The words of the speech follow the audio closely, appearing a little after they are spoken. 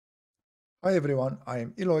Hi everyone, I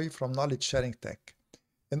am Eloy from Knowledge Sharing Tech.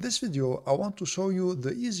 In this video, I want to show you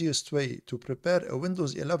the easiest way to prepare a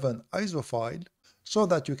Windows 11 ISO file so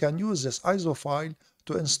that you can use this ISO file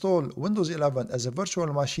to install Windows 11 as a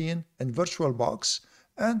virtual machine in VirtualBox,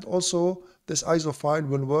 and also this ISO file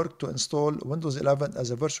will work to install Windows 11 as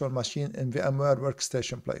a virtual machine in VMware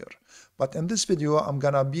Workstation Player. But in this video, I'm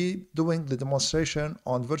gonna be doing the demonstration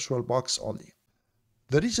on VirtualBox only.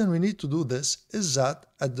 The reason we need to do this is that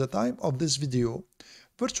at the time of this video,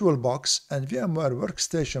 VirtualBox and VMware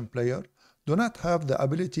Workstation Player do not have the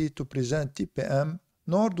ability to present TPM,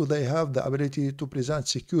 nor do they have the ability to present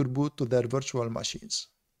secure boot to their virtual machines.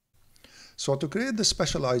 So to create the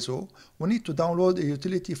special ISO, we need to download a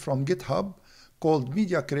utility from GitHub called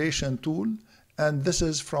MediaCreationTool, and this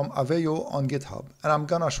is from Aveyo on GitHub. And I'm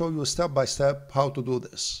gonna show you step by step how to do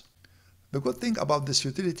this. The good thing about this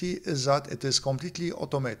utility is that it is completely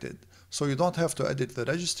automated. So you don't have to edit the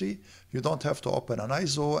registry, you don't have to open an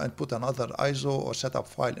ISO and put another ISO or setup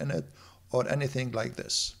file in it or anything like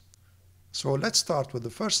this. So let's start with the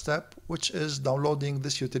first step, which is downloading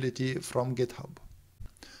this utility from GitHub.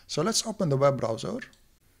 So let's open the web browser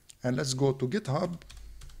and let's go to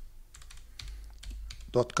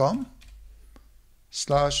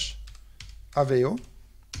github.com/Aveyo.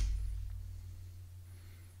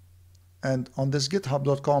 And on this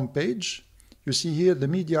github.com page, you see here the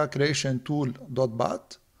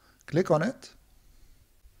MediaCreationToll.bat. Click on it.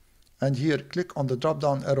 And here, click on the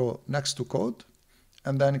drop-down arrow next to code.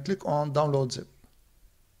 And then click on download zip.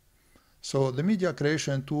 So the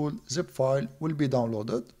MediaCreationTool zip file will be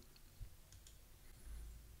downloaded.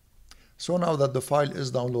 So now that the file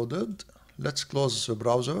is downloaded, let's close the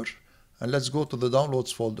browser. And let's go to the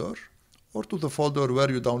downloads folder or to the folder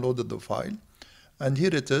where you downloaded the file. And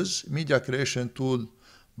here it is,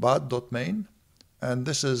 MediaCreationToll.bat.main, and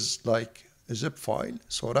this is like a zip file.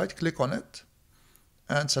 So right click on it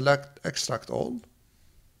and select extract all,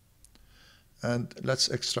 and let's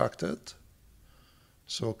extract it.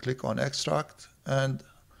 So click on extract and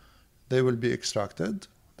they will be extracted,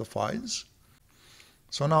 the files.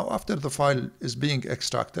 So now after the file is being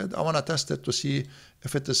extracted, I want to test it to see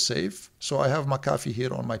if it is safe. So I have McAfee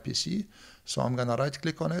here on my PC. So I'm going to right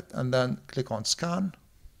click on it and then click on scan.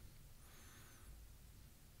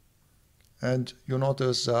 And you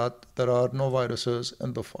notice that there are no viruses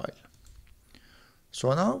in the file.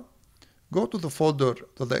 So now go to the folder,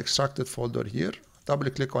 to the extracted folder here, double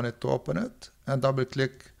click on it to open it, and double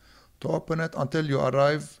click to open it until you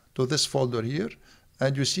arrive to this folder here.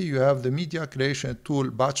 And you see you have the Media Creation Tool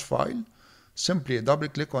batch file. Simply double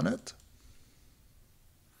click on it.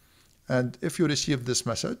 And if you receive this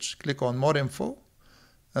message, click on More Info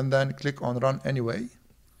and then click on Run Anyway.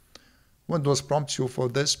 Windows prompts you for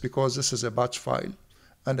this because this is a batch file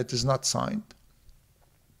and it is not signed.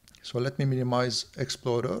 So let me minimize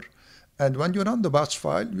Explorer. And when you run the batch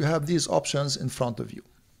file, you have these options in front of you.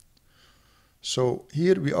 So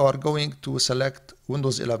here we are going to select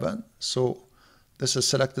Windows 11. So this is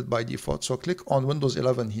selected by default. So click on Windows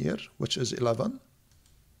 11 here, which is 11.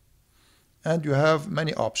 And you have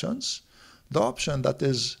many options. The option that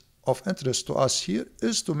is of interest to us here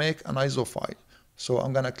is to make an ISO file. So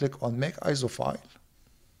I'm going to click on Make ISO File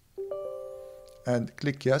and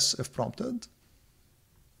click Yes if prompted.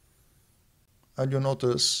 And you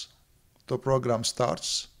notice the program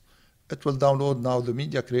starts. It will download now the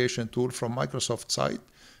Media Creation Tool from Microsoft site.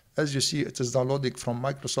 As you see, it is downloading from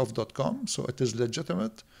Microsoft.com, so it is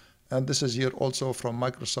legitimate. And this is here also from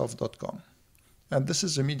Microsoft.com. And this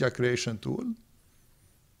is the Media Creation Tool.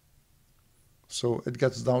 So it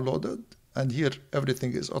gets downloaded. And here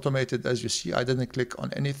everything is automated. As you see, I didn't click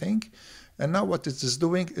on anything. And now what it is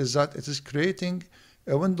doing is that it is creating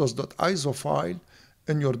a windows.iso file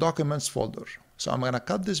in your documents folder. So I'm going to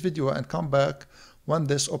cut this video and come back when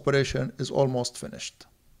this operation is almost finished.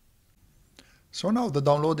 So now the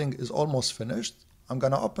downloading is almost finished. I'm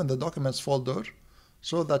going to open the documents folder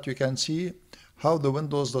so that you can see how the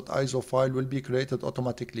windows.iso file will be created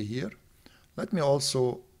automatically here. Let me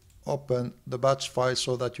also open the batch file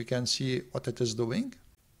so that you can see what it is doing.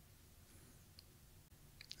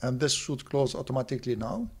 And this should close automatically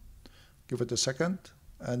now. Give it a second.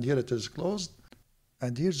 And here it is closed.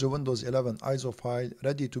 And here's the Windows 11 ISO file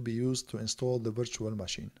ready to be used to install the virtual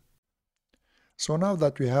machine. So now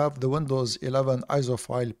that we have the Windows 11 ISO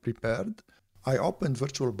file prepared, I opened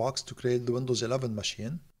VirtualBox to create the Windows 11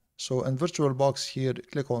 machine. So in VirtualBox here,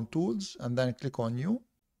 click on Tools and then click on New.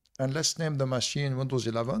 And let's name the machine Windows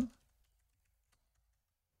 11.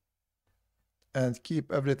 And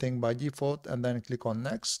keep everything by default and then click on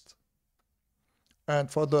Next. And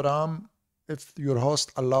for the RAM, if your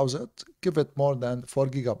host allows it, give it more than 4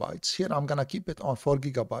 gigabytes. Here I'm gonna keep it on 4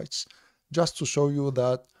 gigabytes just to show you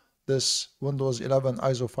that this Windows 11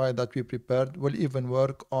 ISO file that we prepared will even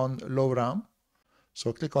work on low RAM.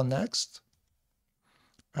 So click on next.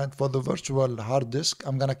 And for the virtual hard disk,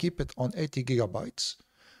 I'm gonna keep it on 80 gigabytes.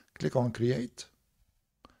 Click on create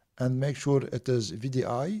and make sure it is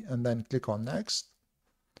VDI and then click on next.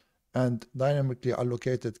 And dynamically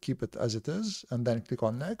allocated, keep it as it is and then click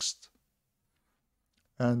on next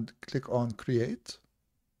and click on create.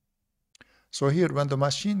 So here when the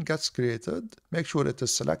machine gets created, make sure it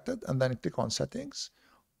is selected and then click on settings.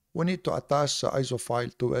 We need to attach the ISO file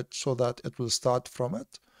to it so that it will start from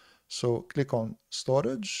it. So click on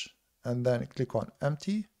storage and then click on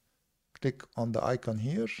empty. Click on the icon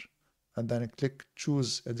here and then click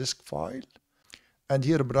choose a disk file. And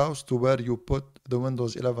here browse to where you put the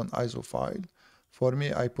Windows 11 ISO file. For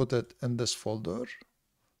me, I put it in this folder.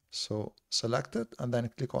 So select it and then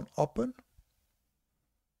click on open.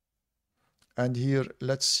 And here,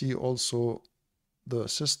 let's see also the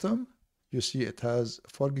system. You see it has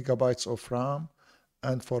 4 gigabytes of RAM,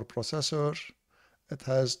 and for processor, it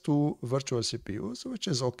has 2 virtual CPUs, which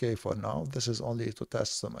is okay for now. This is only to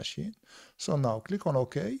test the machine. So now click on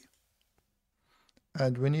OK.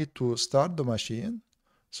 And we need to start the machine.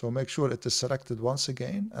 So make sure it is selected once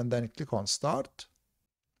again, and then click on start.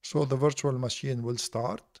 So the virtual machine will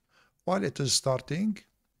start. While it is starting,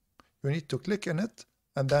 you need to click in it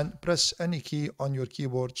and then press any key on your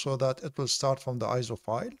keyboard so that it will start from the ISO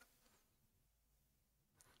file.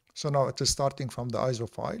 So now it is starting from the ISO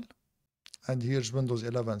file. And here's Windows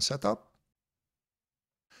 11 setup.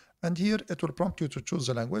 And here it will prompt you to choose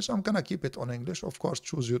the language. I'm gonna keep it on English. Of course,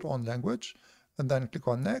 choose your own language and then click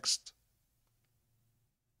on next.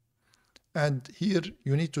 And here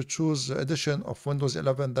you need to choose the edition of Windows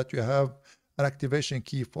 11 that you have an activation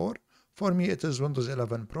key for. For me, it is Windows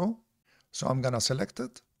 11 Pro. So I'm gonna select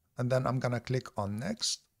it and then I'm gonna click on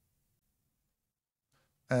next.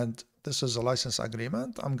 And this is a license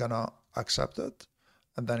agreement. I'm gonna accept it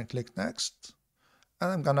and then click next.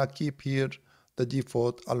 And I'm gonna keep here the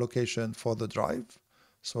default allocation for the drive.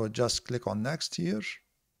 So just click on next here.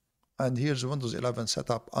 And here's Windows 11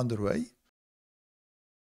 setup underway.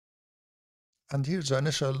 And here's the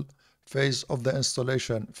initial phase of the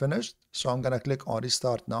installation finished. So I'm gonna click on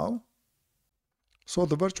restart now. So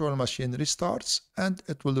the virtual machine restarts and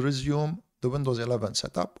it will resume the Windows 11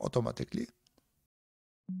 setup automatically.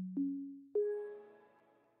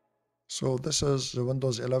 So this is the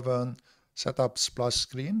Windows 11 setup splash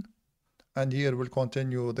screen. And here we'll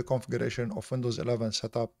continue the configuration of Windows 11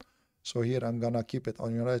 setup. So here I'm gonna keep it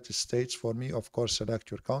on United States for me. Of course, select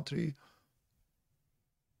your country.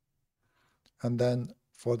 And then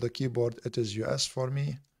for the keyboard, it is US for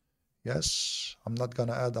me. Yes, I'm not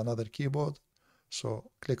gonna add another keyboard.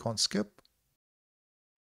 So click on skip.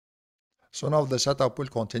 So now the setup will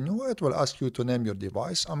continue. It will ask you to name your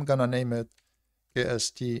device. I'm gonna name it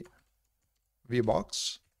KST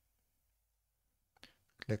VBox.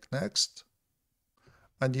 Click next.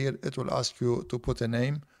 And here it will ask you to put a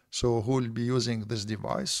name. So who will be using this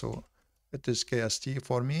device? So it is KST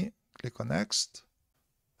for me. Click on next.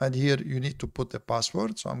 And here you need to put a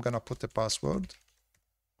password. So I'm gonna put a password.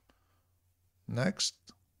 Next.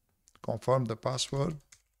 Confirm the password.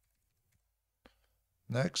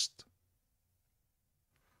 Next.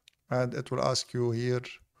 And it will ask you here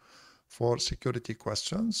for security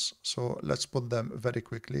questions. So let's put them very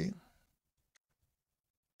quickly.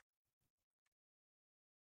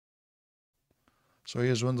 So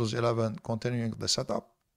here's Windows 11 continuing the setup.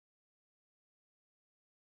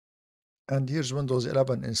 And here's Windows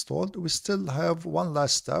 11 installed. We still have one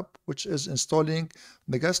last step, which is installing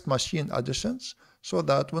the guest machine additions so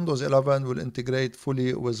that Windows 11 will integrate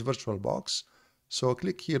fully with VirtualBox. So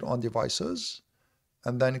click here on devices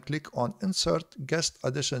and then click on insert guest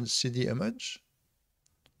addition CD image.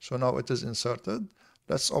 So now it is inserted.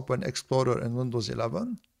 Let's open Explorer in Windows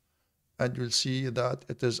 11 and you'll see that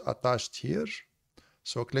it is attached here.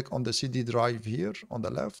 So click on the CD drive here on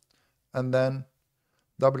the left and then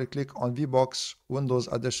double click on VBox Windows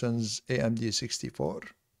Additions AMD 64.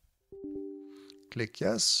 Click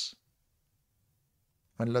yes.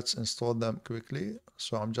 And let's install them quickly.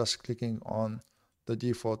 So I'm just clicking on the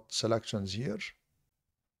default selections here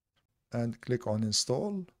and click on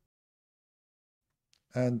install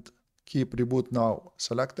and keep reboot now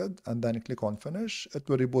selected and then click on finish. It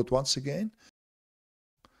will reboot once again.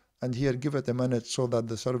 And here give it a minute so that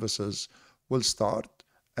the services will start.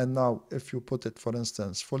 And now if you put it, for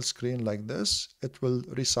instance, full screen like this, it will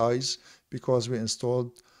resize because we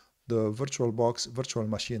installed the VirtualBox virtual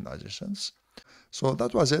machine additions. So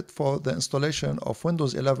that was it for the installation of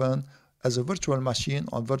Windows 11 as a virtual machine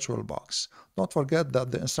on VirtualBox. Don't forget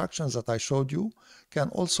that the instructions that I showed you can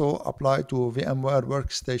also apply to VMware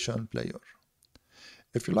Workstation Player.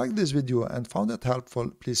 If you liked this video and found it helpful,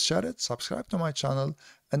 please share it, subscribe to my channel,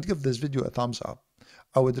 and give this video a thumbs up.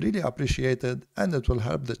 I would really appreciate it, and it will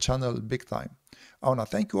help the channel big time. I want to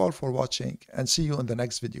thank you all for watching and see you in the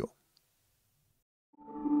next video.